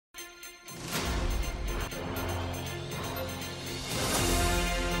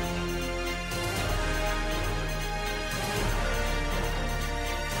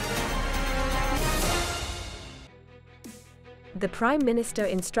the Prime Minister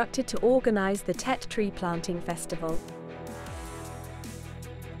instructed to organize the Tet tree planting festival.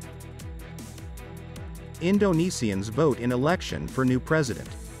 Indonesians vote in election for new president.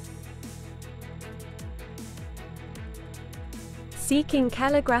 Seeking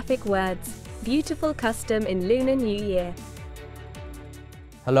calligraphic words, beautiful custom in Lunar New Year.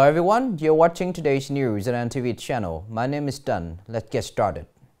 Hello everyone, you're watching today's news on NTV channel. My name is Thành. Let's get started.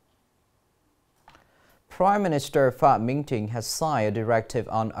 Prime Minister Phạm Minh Chính has signed a directive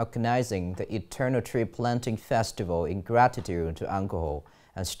on organizing the Eternal Tree Planting Festival in gratitude to Uncle Ho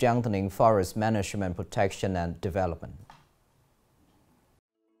and strengthening forest management, protection and development.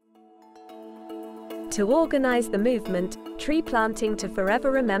 To organize the movement, tree planting to forever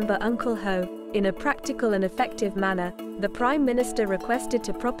remember Uncle Ho, in a practical and effective manner, the Prime Minister requested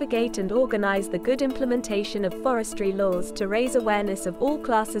to propagate and organize the good implementation of forestry laws to raise awareness of all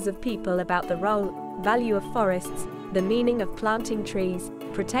classes of people about the role, value of forests, the meaning of planting trees,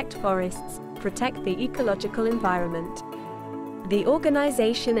 protect forests, protect the ecological environment. The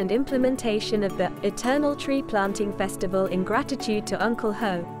organization and implementation of the Eternal Tree Planting Festival in gratitude to Uncle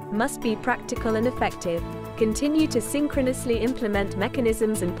Ho must be practical and effective, continue to synchronously implement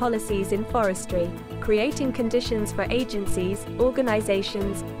mechanisms and policies in forestry, creating conditions for agencies,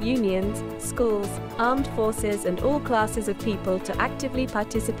 organizations, unions, schools, armed forces and all classes of people to actively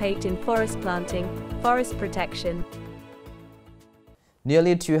participate in forest planting, forest protection.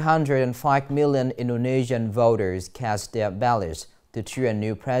 Nearly 205 million Indonesian voters cast their ballots to choose a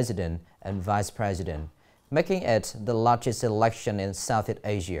new president and vice president, making it the largest election in Southeast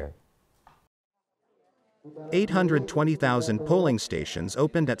Asia. 820,000 polling stations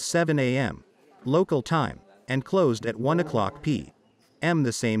opened at 7 a.m. local time and closed at 1 o'clock p.m.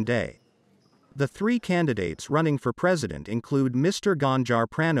 the same day. The three candidates running for president include Mr. Ganjar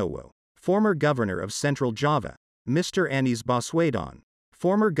Pranowo, former governor of Central Java, Mr. Anies Baswedan,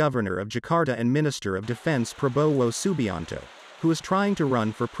 former governor of Jakarta, and Minister of Defense Prabowo Subianto, who is trying to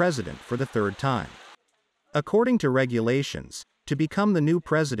run for president for the third time. According to regulations, to become the new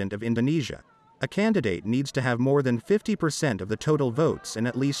president of Indonesia, a candidate needs to have more than 50% of the total votes and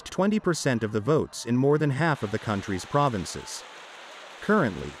at least 20% of the votes in more than half of the country's provinces.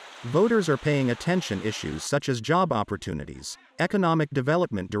 Currently, voters are paying attention issues such as job opportunities, economic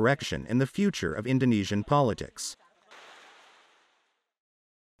development direction, and the future of Indonesian politics.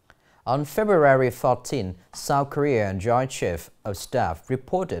 On February 14, South Korea Joint Chief of Staff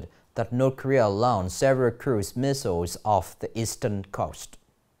reported that North Korea launched several cruise missiles off the eastern coast.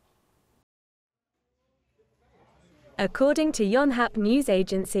 According to Yonhap news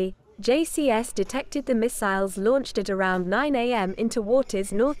agency, JCS detected the missiles launched at around 9 a.m. into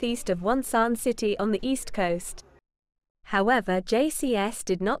waters northeast of Wonsan city on the east coast. However, JCS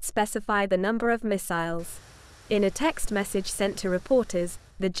did not specify the number of missiles. In a text message sent to reporters,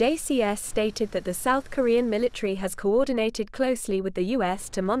 the JCS stated that the South Korean military has coordinated closely with the US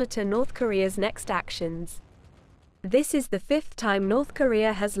to monitor North Korea's next actions. This is the fifth time North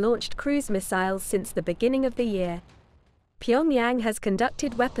Korea has launched cruise missiles since the beginning of the year. Pyongyang has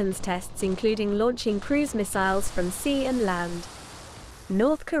conducted weapons tests including launching cruise missiles from sea and land.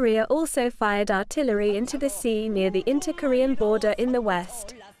 North Korea also fired artillery into the sea near the inter-Korean border in the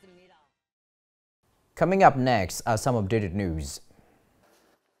west. Coming up next are some updated news.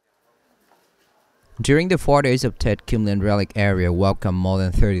 During the 4 days of Tet, Kim Lien Relic area welcomed more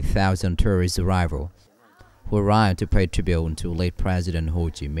than 30,000 tourist arrivals who arrived to pay tribute to late President Ho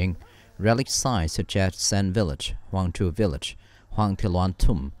Chi Minh. Relic sites such as Sen Village, Hoang Thu Village, Hoang Thi Loan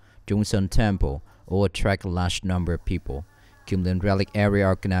Thum, Jung Sun Temple all attract a large number of people. Kim Lien Relic area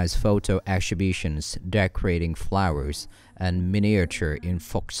organized photo exhibitions decorating flowers and miniature in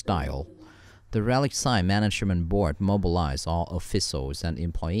folk style. The Relic Site Management Board mobilized all officials and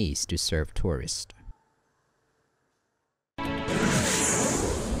employees to serve tourists.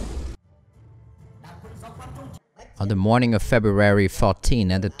 On the morning of February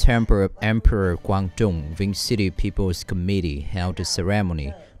 14, at the temple of Emperor Guangdong, Vinh City People's Committee held a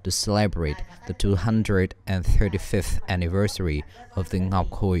ceremony to celebrate the 235th anniversary of the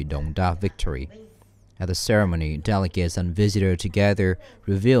Ngọc Hồi Đổng Đa victory. At the ceremony, delegates and visitors together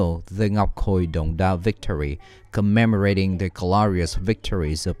revealed the Ngọc Hồi Đổng Đa victory, commemorating the glorious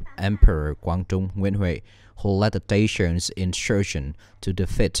victories of Emperor Guangdong Nguyễn Huệ, who led the nation's insurrection to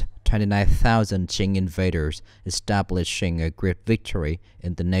defeat 29,000 Qing invaders, establishing a great victory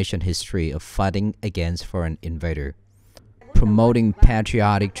in the nation's history of fighting against foreign invader. Promoting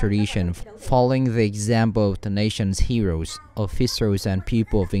patriotic tradition, following the example of the nation's heroes, officers and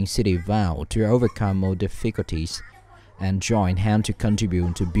people of Vinh City vowed to overcome all difficulties and join hand to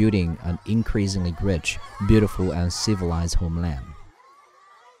contribute to building an increasingly rich, beautiful, and civilized homeland.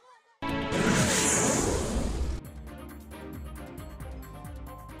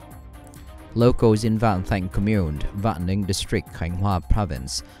 Locals in Vạn Thành Commune, Vạn Ninh District, Khánh Hòa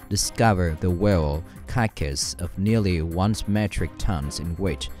Province, discovered the whale carcass of nearly 1 metric tons in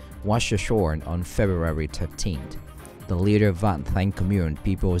weight washed ashore on February 13th. The leader of Vạn Thành Commune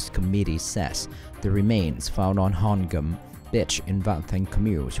People's Committee says the remains found on Hongam Beach in Vạn Thành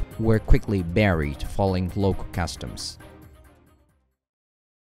Commune were quickly buried following local customs.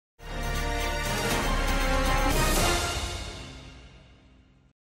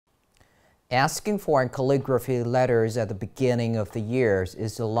 Asking for calligraphy letters at the beginning of the year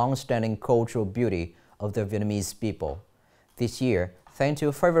is a long-standing cultural beauty of the Vietnamese people. This year, thanks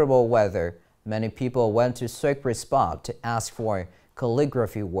to favorable weather, many people went to sacred spot to ask for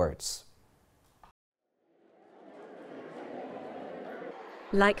calligraphy words.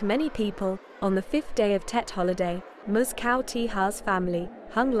 Like many people, on the 5th day of Tet holiday, Mus Cao Thi Ha's family,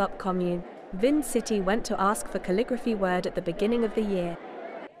 Hung Lop Commune, Vinh City went to ask for calligraphy word at the beginning of the year.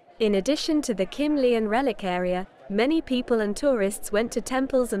 In addition to the Kim Lian relic area, many people and tourists went to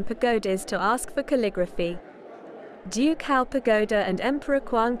temples and pagodas to ask for calligraphy. Duke Hao Pagoda and Emperor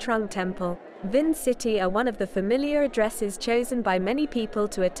Quang Trung Temple, Vinh City are one of the familiar addresses chosen by many people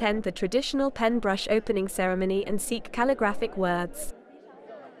to attend the traditional pen brush opening ceremony and seek calligraphic words.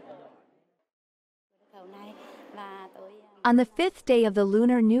 On the 5th day of the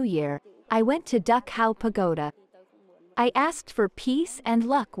Lunar New Year, I went to Duck Hao Pagoda. I asked for peace and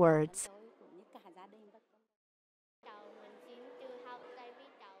luck words.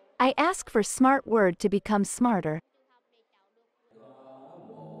 I asked for smart word to become smarter.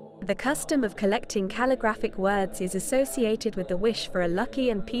 The custom of collecting calligraphic words is associated with the wish for a lucky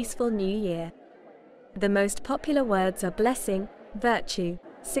and peaceful new year. The most popular words are blessing, virtue,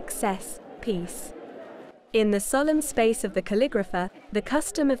 success, peace. In the solemn space of the calligrapher, the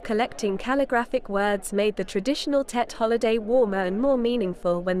custom of collecting calligraphic words made the traditional Tet holiday warmer and more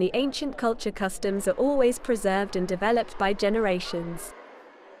meaningful when the ancient culture customs are always preserved and developed by generations.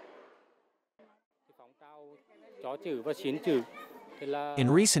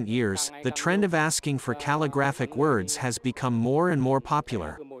 In recent years, the trend of asking for calligraphic words has become more and more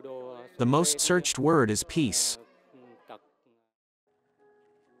popular. The most searched word is peace.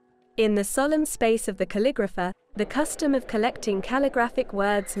 In the solemn space of the calligrapher, the custom of collecting calligraphic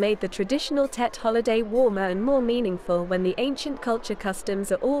words made the traditional Tet holiday warmer and more meaningful when the ancient culture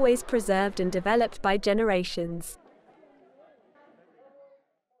customs are always preserved and developed by generations.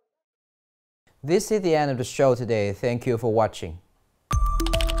 This is the end of the show today. Thank you for watching.